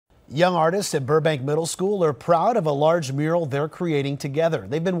Young artists at Burbank Middle School are proud of a large mural they're creating together.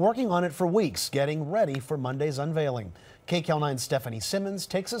 They've been working on it for weeks, getting ready for Monday's unveiling. KCAL9's Stephanie Simmons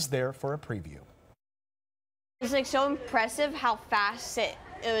takes us there for a preview. It's like so impressive how fast it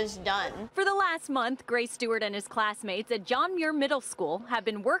was done. For the last month, Grace Stewart and his classmates at John Muir Middle School have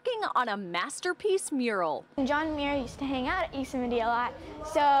been working on a masterpiece mural. John Muir used to hang out at Yosemite a lot,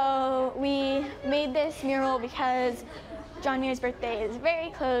 so we made this mural because John Muir's birthday is very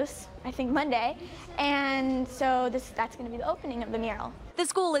close, I think Monday, and so that's going to be the opening of the mural. The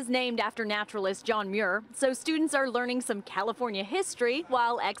school is named after naturalist John Muir, so students are learning some California history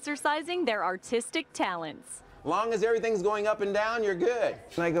while exercising their artistic talents. Long as everything's going up and down, you're good.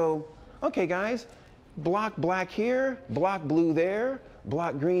 And I go, okay guys, block black here, block blue there,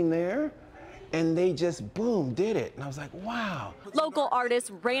 block green there. And they just, boom, did it. And I was like, wow. Local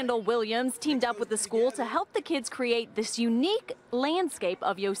artist Randall Williams teamed up with the school to help the kids create this unique landscape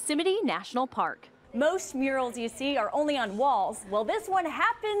of Yosemite National Park. Most murals you see are only on walls. Well, this one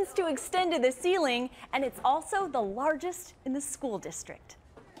happens to extend to the ceiling, and it's also the largest in the school district.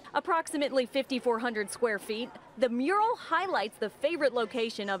 Approximately 5,400 square feet, the mural highlights the favorite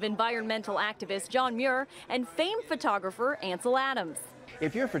location of environmental activist John Muir and famed photographer Ansel Adams.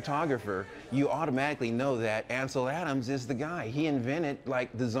 If you're a photographer, you automatically know that Ansel Adams is the guy. He invented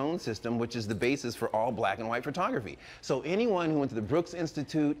like the zone system, which is the basis for all black and white photography. So anyone who went to the Brooks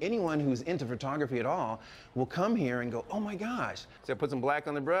Institute, anyone who's into photography at all, will come here and go, oh my gosh. So I put some black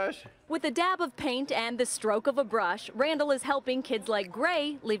on the brush. With a dab of paint and the stroke of a brush, Randall is helping kids like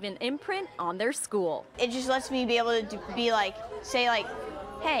Gray leave an imprint on their school. It just lets me be able to be like, say like,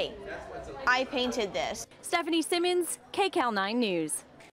 hey, I painted this. Stephanie Simmons, KCAL9 News.